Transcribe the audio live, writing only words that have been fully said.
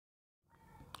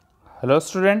Hello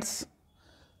students,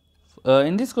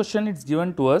 in this question it's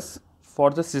given to us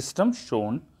for the system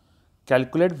shown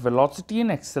calculate velocity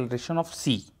and acceleration of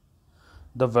C.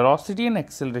 The velocity and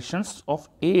accelerations of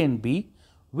A and B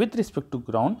with respect to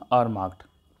ground are marked.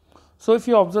 So if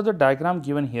you observe the diagram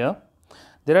given here,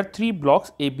 there are three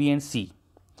blocks A, B and C.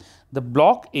 The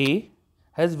block A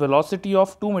has velocity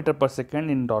of 2 meter per second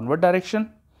in downward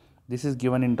direction. This is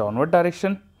given in downward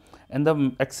direction, and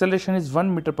the acceleration is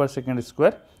 1 meter per second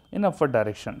square in upward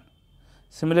direction.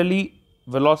 Similarly,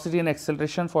 velocity and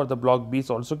acceleration for the block B is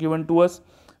also given to us.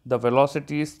 The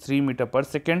velocity is 3 meter per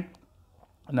second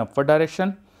in upward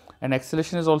direction, and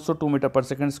acceleration is also 2 meter per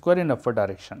second square in upward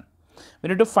direction. We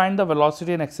need to find the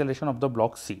velocity and acceleration of the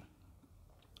block C.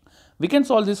 We can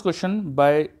solve this question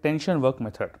by tension work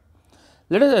method.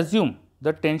 Let us assume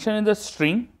the tension in the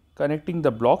string connecting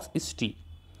the blocks is T.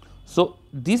 So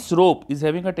this rope is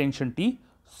having a tension T,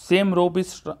 same rope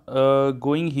is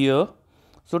going here,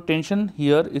 so tension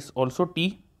here is also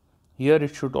T, here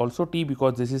it should also T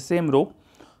because this is same rope.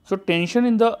 So tension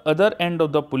in the other end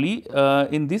of the pulley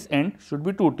in this end should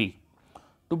be 2T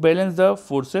to balance the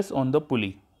forces on the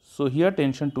pulley. So here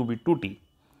tension to be 2T.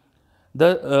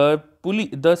 The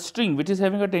the string which is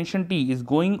having a tension T is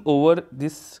going over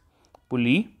this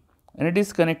pulley and it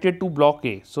is connected to block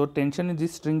A. So tension in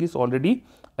this string is already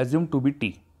assumed to be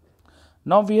T.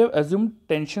 Now we have assumed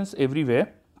tensions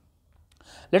everywhere.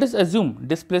 Let us assume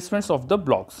displacements of the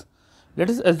blocks. Let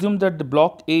us assume that the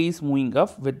block A is moving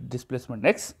up with displacement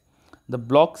x, the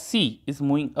block C is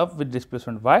moving up with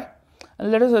displacement y,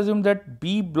 and let us assume that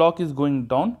B block is going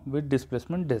down with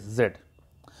displacement z.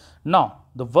 Now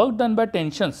the work done by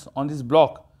tensions on this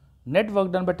block, net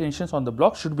work done by tensions on the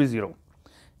block should be 0.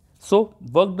 So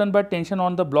work done by tension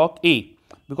on the block A,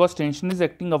 because tension is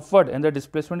acting upward and the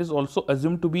displacement is also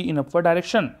assumed to be in upward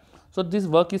direction. So this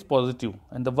work is positive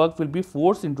and the work will be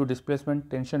force into displacement,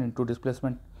 tension into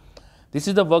displacement. This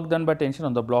is the work done by tension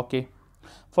on the block A.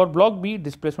 For block B,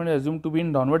 displacement is assumed to be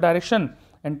in downward direction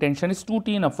and tension is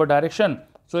 2T in upward direction.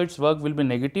 So its work will be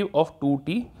negative of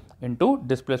 2T into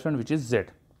displacement which is Z.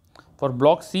 For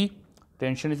block C,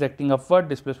 tension is acting upward,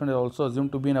 displacement is also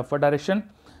assumed to be in upward direction.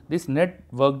 This net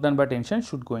work done by tension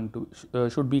should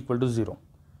be equal to 0.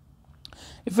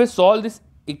 If we solve this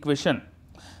equation,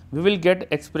 we will get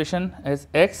expression as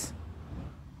x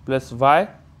plus y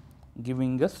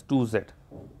giving us 2z.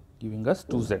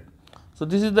 So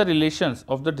this is the relations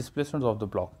of the displacements of the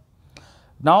block.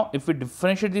 Now if we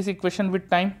differentiate this equation with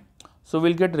time, so we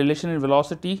will get relation in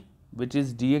velocity which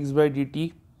is dx by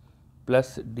dt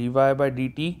plus dy by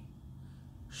dt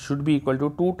should be equal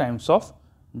to 2 times of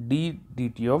d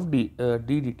dt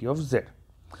of z.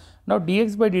 Now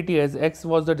dx by dt, as x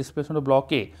was the displacement of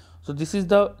block A, so this is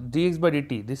the dx by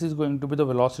dt, this is going to be the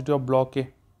velocity of block A,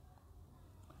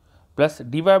 plus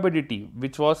dy by dt,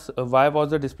 which was y was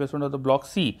the displacement of the block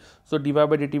C, so dy by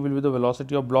dt will be the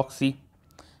velocity of block C,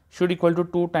 should equal to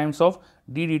 2 times of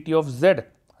d dt of z.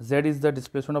 Z is the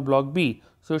displacement of block B,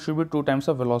 so it should be 2 times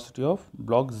of velocity of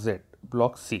block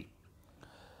C.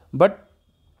 But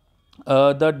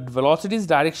the velocity's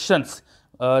directions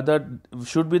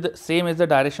should be the same as the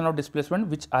direction of displacement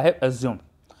which I have assumed.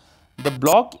 The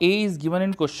block A is given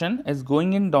in question as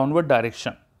going in downward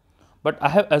direction, but I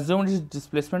have assumed its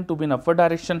displacement to be in upward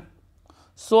direction.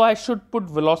 So I should put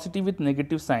velocity with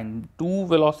negative sign.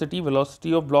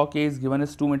 Velocity of block A is given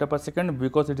as 2 meter per second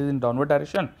because it is in downward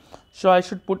direction. So I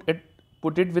should put it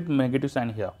with negative sign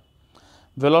here.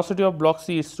 Velocity of block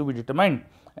C is to be determined,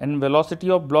 and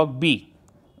velocity of block B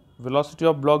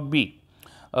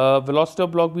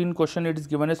in question, it is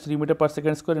given as 3 meter per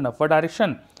second square in upward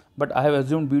direction, but I have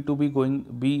assumed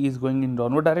B is going in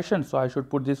downward direction, so I should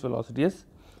put this velocity as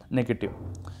negative.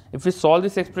 If we solve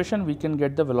this expression, we can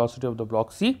get the velocity of the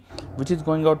block C, which is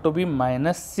going out to be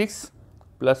minus 6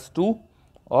 plus 2,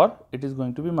 or it is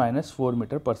going to be minus 4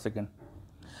 meter per second.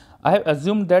 I have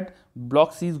assumed that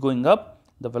block C is going up,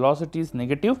 the velocity is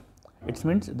negative. It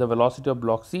means the velocity of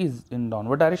block C is in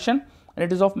downward direction and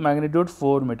it is of magnitude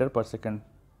 4 meter per second.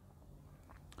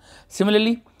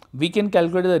 Similarly, we can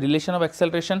calculate the relation of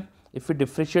acceleration. If we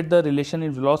differentiate the relation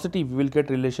in velocity, we will get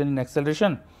relation in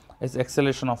acceleration as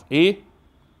acceleration of A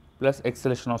plus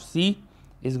acceleration of C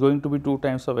is going to be 2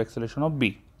 times of acceleration of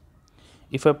B.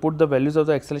 If I put the values of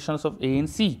the accelerations of A and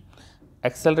C,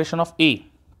 acceleration of A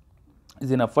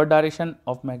is in upward direction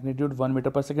of magnitude 1 meter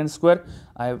per second square.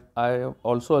 I have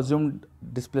also assumed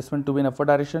displacement to be in upward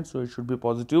direction, so it should be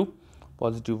positive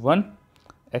 1.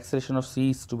 Acceleration of C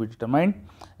is to be determined.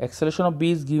 Acceleration of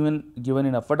B is given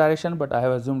in upward direction, but I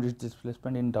have assumed its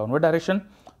displacement in downward direction,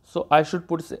 so I should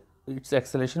put its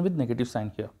acceleration with negative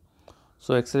sign here.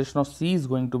 So acceleration of C is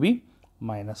going to be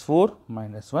minus 4,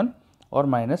 minus 1 or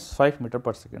minus 5 meter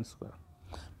per second square.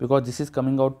 Because this is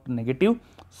coming out negative,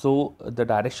 so the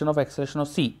direction of acceleration of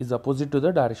C is opposite to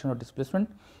the direction of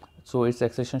displacement. So its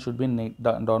acceleration should be in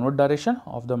downward direction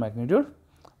of the magnitude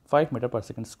 5 meter per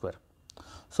second square.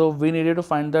 So we needed to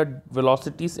find the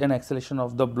velocities and acceleration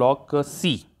of the block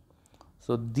C.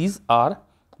 So these are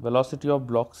velocity of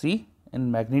block C in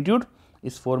magnitude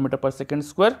is 4 meter per second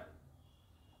square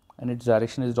and its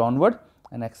direction is downward,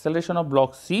 and acceleration of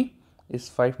block C is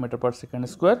 5 meter per second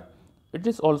square. It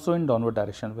is also in downward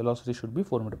direction. Velocity should be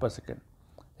 4 meter per second.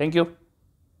 Thank you.